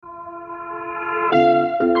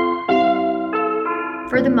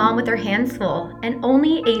For the mom with her hands full and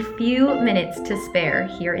only a few minutes to spare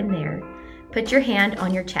here and there, put your hand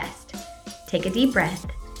on your chest. Take a deep breath.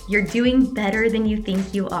 You're doing better than you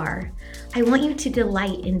think you are. I want you to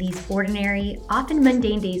delight in these ordinary, often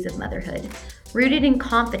mundane days of motherhood, rooted in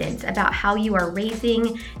confidence about how you are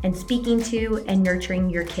raising and speaking to and nurturing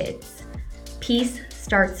your kids. Peace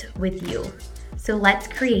starts with you. So let's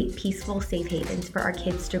create peaceful safe havens for our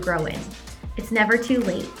kids to grow in. It's never too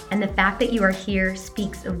late, and the fact that you are here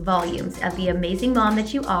speaks volumes of the amazing mom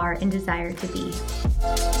that you are and desire to be.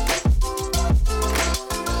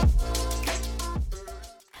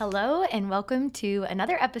 Hello, and welcome to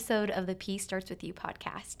another episode of the Peace Starts With You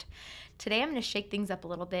podcast. Today I'm going to shake things up a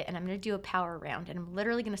little bit and I'm going to do a power round, and I'm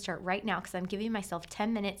literally going to start right now because I'm giving myself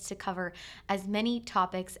 10 minutes to cover as many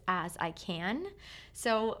topics as I can.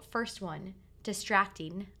 So first one,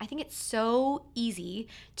 distracting. I think it's so easy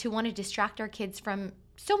to want to distract our kids from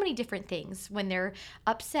so many different things when they're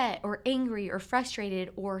upset or angry or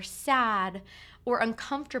frustrated or sad or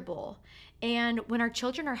uncomfortable. And when our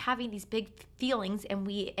children are having these big feelings and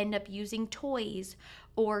we end up using toys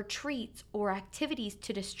or treats or activities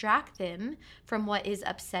to distract them from what is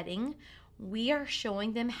upsetting, we are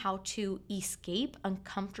showing them how to escape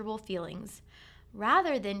uncomfortable feelings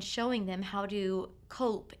rather than showing them how to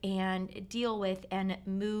cope and deal with and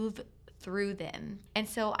move through them. And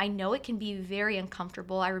so I know it can be very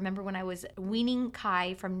uncomfortable. I remember when I was weaning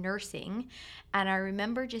Kai from nursing, and I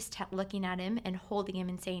remember just looking at him and holding him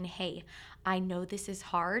and saying, hey, I know this is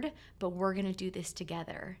hard, but we're going to do this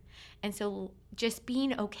together. And so just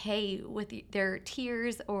being okay with their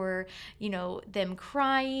tears or, them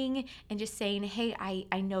crying and just saying, hey,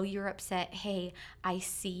 I know you're upset. Hey, I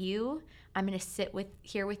see you. I'm going to sit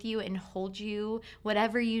here with you and hold you.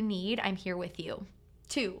 Whatever you need, I'm here with you.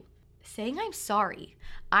 2, saying I'm sorry.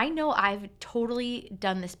 I know I've totally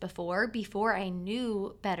done this before I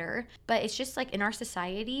knew better, but it's just like in our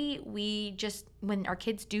society, when our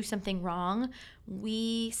kids do something wrong,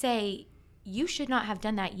 we say, you should not have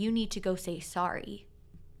done that. You need to go say sorry.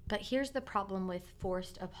 But here's the problem with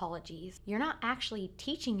forced apologies. You're not actually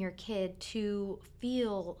teaching your kid to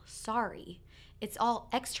feel sorry. It's all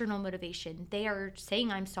external motivation. They are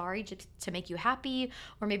saying I'm sorry to make you happy,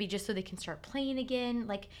 or maybe just so they can start playing again.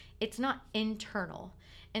 Like, it's not internal.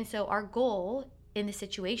 And so our goal in this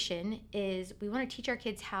situation is we want to teach our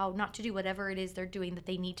kids how not to do whatever it is they're doing that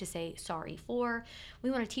they need to say sorry for. We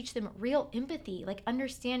want to teach them real empathy, like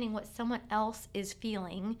understanding what someone else is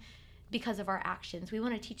feeling because of our actions. We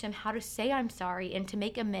want to teach them how to say I'm sorry and to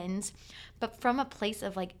make amends, but from a place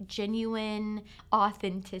of like genuine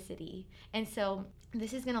authenticity. And so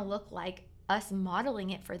this is going to look like us modeling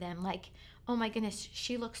it for them, like, oh my goodness,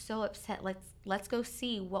 she looks so upset. Let's go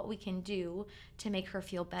see what we can do to make her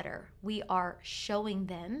feel better. We are showing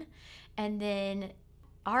them, and then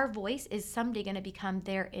our voice is someday going to become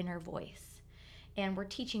their inner voice. And we're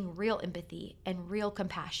teaching real empathy and real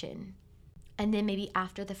compassion. And then maybe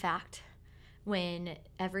after the fact, when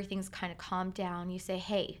everything's kind of calmed down, you say,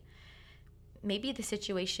 hey, maybe the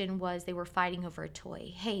situation was they were fighting over a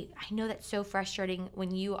toy. Hey, I know that's so frustrating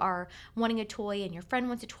when you are wanting a toy and your friend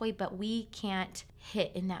wants a toy, but we can't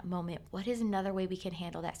hit in that moment. What is another way we can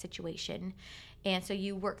handle that situation? And so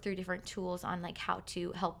you work through different tools on like how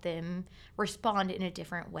to help them respond in a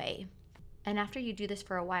different way. And after you do this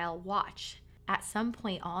for a while, watch. At some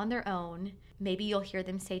point on their own, maybe you'll hear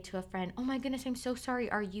them say to a friend, oh my goodness, I'm so sorry.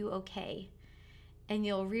 Are you okay? And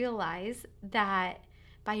you'll realize that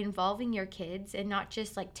by involving your kids and not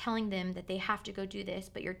just like telling them that they have to go do this,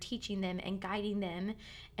 but you're teaching them and guiding them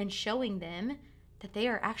and showing them that they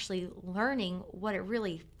are actually learning what it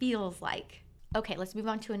really feels like. Okay, let's move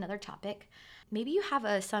on to another topic. Maybe you have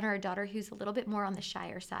a son or a daughter who's a little bit more on the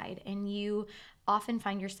shyer side, and you often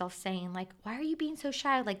find yourself saying like, why are you being so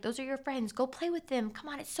shy? Like, those are your friends. Go play with them. Come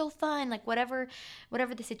on, it's so fun. Like whatever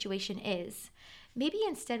the situation is. Maybe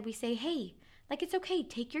instead we say, hey, like it's okay.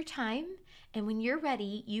 Take your time. And when you're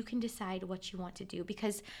ready, you can decide what you want to do,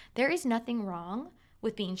 because there is nothing wrong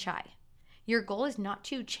with being shy. Your goal is not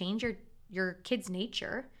to change your kid's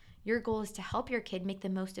nature. Your goal is to help your kid make the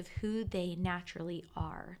most of who they naturally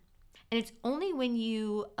are. And it's only when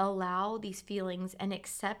you allow these feelings and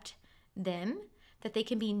accept them that they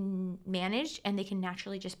can be managed and they can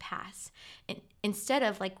naturally just pass. And instead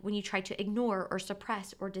of like when you try to ignore or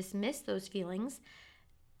suppress or dismiss those feelings,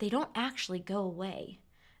 they don't actually go away.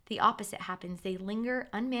 The opposite happens. They linger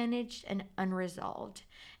unmanaged and unresolved.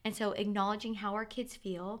 And so acknowledging how our kids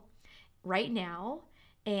feel right now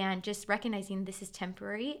and just recognizing this is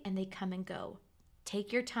temporary and they come and go.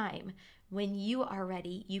 Take your time. When you are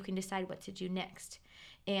ready, you can decide what to do next.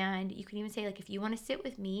 And you can even say, like, if you want to sit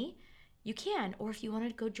with me you can. Or if you want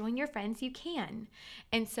to go join your friends, you can.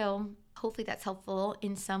 And so hopefully that's helpful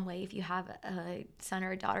in some way if you have a son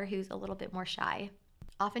or a daughter who's a little bit more shy.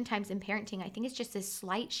 Oftentimes in parenting, I think it's just this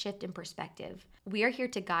slight shift in perspective. We are here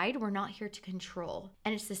to guide, we're not here to control.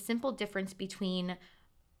 And it's the simple difference between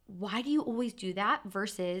why do you always do that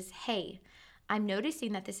versus, hey, I'm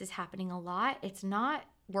noticing that this is happening a lot. It's not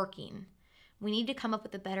working. We need to come up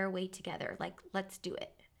with a better way together. Like, let's do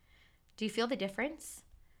it. Do you feel the difference?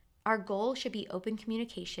 Our goal should be open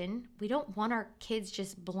communication. We don't want our kids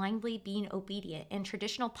just blindly being obedient. And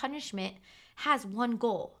traditional punishment has one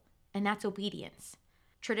goal, and that's obedience.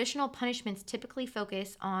 Traditional punishments typically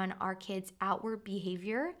focus on our kids' outward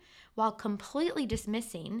behavior while completely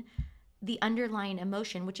dismissing the underlying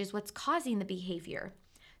emotion, which is what's causing the behavior.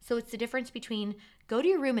 So it's the difference between go to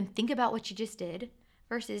your room and think about what you just did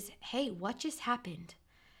versus, hey, what just happened?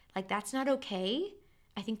 Like, that's not okay.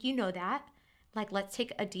 I think you know that. Like, let's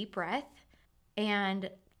take a deep breath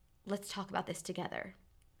and let's talk about this together.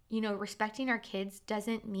 Respecting our kids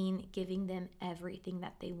doesn't mean giving them everything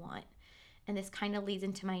that they want. And this kind of leads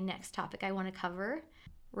into my next topic I want to cover.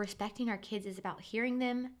 Respecting our kids is about hearing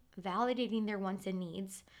them, validating their wants and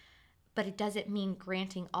needs, but it doesn't mean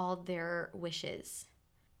granting all their wishes.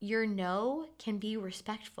 Your no can be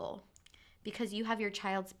respectful because you have your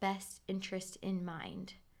child's best interest in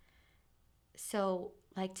mind. So,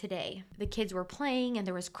 like today, the kids were playing and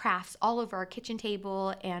there was crafts all over our kitchen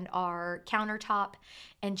table and our countertop,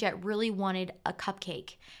 and Jet really wanted a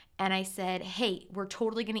cupcake. And I said, hey, we're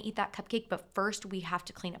totally going to eat that cupcake, but first we have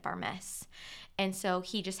to clean up our mess. And so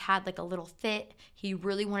he just had like a little fit. He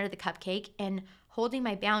really wanted the cupcake. And holding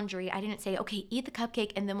my boundary, I didn't say, okay, eat the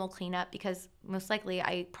cupcake and then we'll clean up, because most likely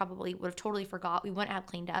I probably would have totally forgot. We wouldn't have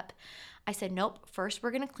cleaned up. I said, nope, first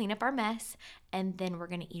we're going to clean up our mess and then we're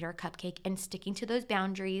going to eat our cupcake. And sticking to those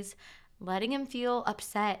boundaries, letting him feel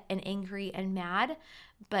upset and angry and mad,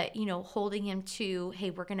 but, holding him to,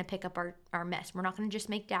 hey, we're going to pick up our mess. We're not going to just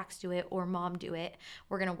make Dax do it or mom do it.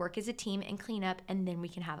 We're going to work as a team and clean up, and then we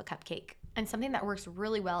can have a cupcake. And something that works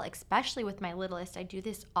really well, especially with my littlest, I do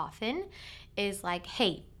this often, is like,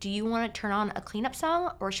 hey, do you want to turn on a cleanup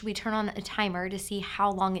song, or should we turn on a timer to see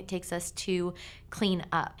how long it takes us to clean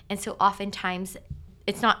up? And so oftentimes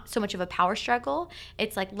it's not so much of a power struggle.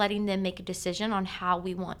 It's like letting them make a decision on how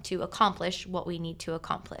we want to accomplish what we need to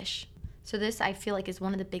accomplish. So this, I feel like, is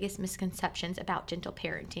one of the biggest misconceptions about gentle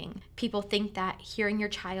parenting. People think that hearing your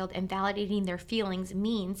child and validating their feelings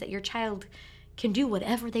means that your child can do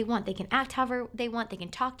whatever they want. They can act however they want. They can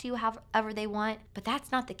talk to you however they want. But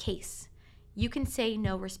that's not the case. You can say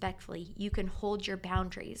no respectfully. You can hold your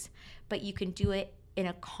boundaries, but you can do it in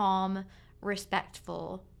a calm,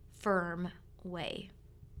 respectful, firm way.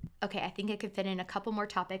 Okay, I think I could fit in a couple more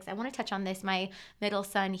topics. I want to touch on this. My middle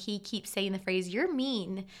son, he keeps saying the phrase, "You're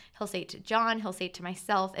mean." He'll say it to John, he'll say it to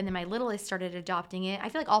myself, and then my littlest started adopting it. I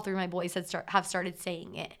feel like all three of my boys have started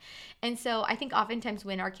saying it. And so I think oftentimes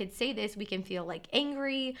when our kids say this, we can feel like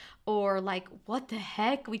angry or like, what the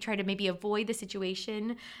heck? We try to maybe avoid the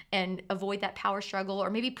situation and avoid that power struggle,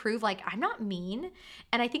 or maybe prove like, I'm not mean.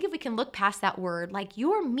 And I think if we can look past that word, like,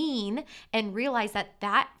 you're mean, and realize that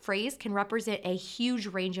that phrase can represent a huge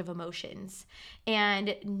range of emotions,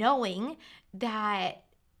 and knowing that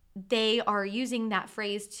they are using that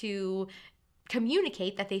phrase to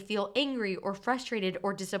communicate that they feel angry or frustrated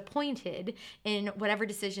or disappointed in whatever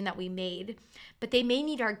decision that we made, but they may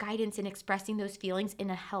need our guidance in expressing those feelings in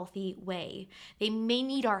a healthy way. They may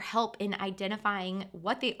need our help in identifying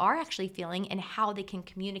what they are actually feeling and how they can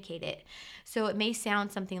communicate it. So it may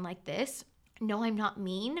sound something like this: no, I'm not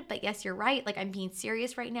mean, but yes, you're right. Like, I'm being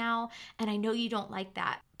serious right now, and I know you don't like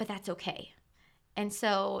that, but that's okay. And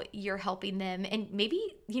so you're helping them. And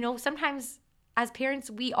maybe, sometimes as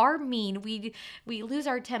parents, we are mean. We lose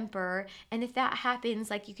our temper. And if that happens,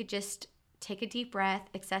 like, you could just take a deep breath,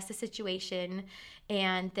 assess the situation,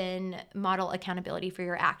 and then model accountability for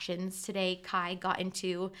your actions. Today, Kai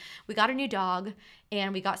we got a new dog,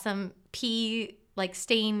 and we got some pee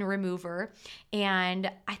stain remover,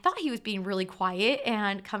 and I thought he was being really quiet,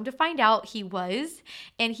 and come to find out he was,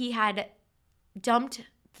 and he had dumped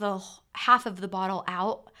the half of the bottle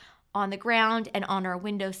out on the ground and on our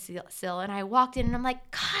windowsill. And I walked in and I'm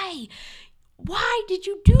like, Kai, why did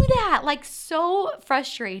you do that? Like, so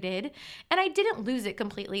frustrated. And I didn't lose it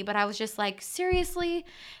completely, but I was just like, seriously?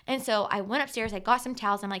 And so I went upstairs, I got some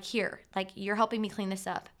towels. I'm like, here, like, you're helping me clean this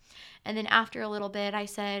up. And then after a little bit, I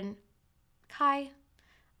said, Kai,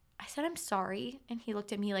 I'm sorry. And he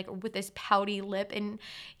looked at me like with this pouty lip, and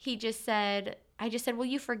I just said, will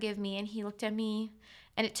you forgive me? And he looked at me,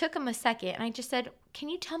 and it took him a second. And I just said, can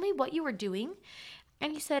you tell me what you were doing?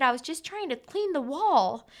 And he said, I was just trying to clean the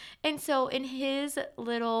wall. And so in his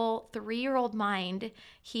little 3-year-old mind,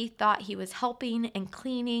 he thought he was helping and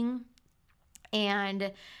cleaning.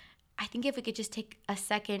 And I think if we could just take a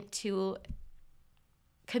second to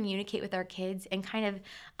communicate with our kids and kind of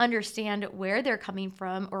understand where they're coming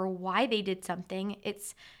from or why they did something,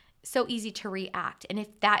 it's so easy to react. And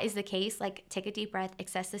if that is the case, like take a deep breath,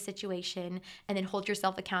 assess the situation, and then hold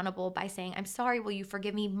yourself accountable by saying, I'm sorry, will you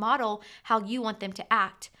forgive me? Model how you want them to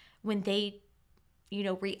act when they,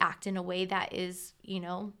 react in a way that is,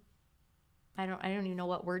 I don't even know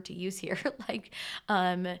what word to use here, like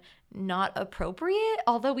not appropriate,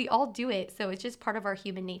 although we all do it. So it's just part of our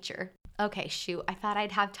human nature. Okay, shoot. I thought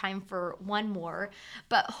I'd have time for one more,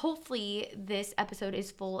 but hopefully this episode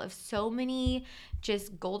is full of so many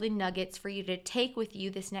just golden nuggets for you to take with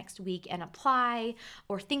you this next week and apply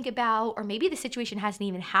or think about, or maybe the situation hasn't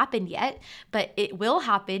even happened yet, but it will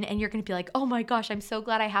happen and you're going to be like, oh my gosh, I'm so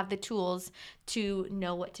glad I have the tools to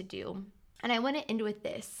know what to do. And I want to end with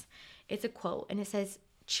this. It's a quote and it says,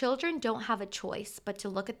 children don't have a choice but to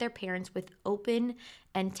look at their parents with open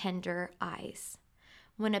and tender eyes.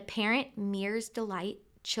 When a parent mirrors delight,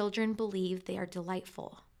 children believe they are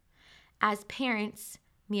delightful. As parents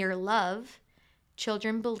mirror love,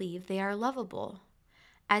 children believe they are lovable.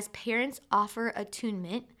 As parents offer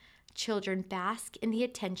attunement, children bask in the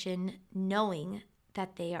attention, knowing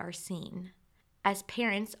that they are seen. As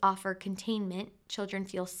parents offer containment, children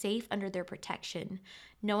feel safe under their protection,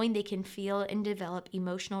 knowing they can feel and develop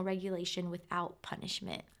emotional regulation without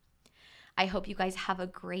punishment. I hope you guys have a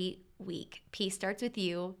great week. Peace starts with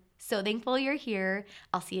you. So thankful you're here.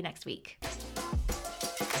 I'll see you next week.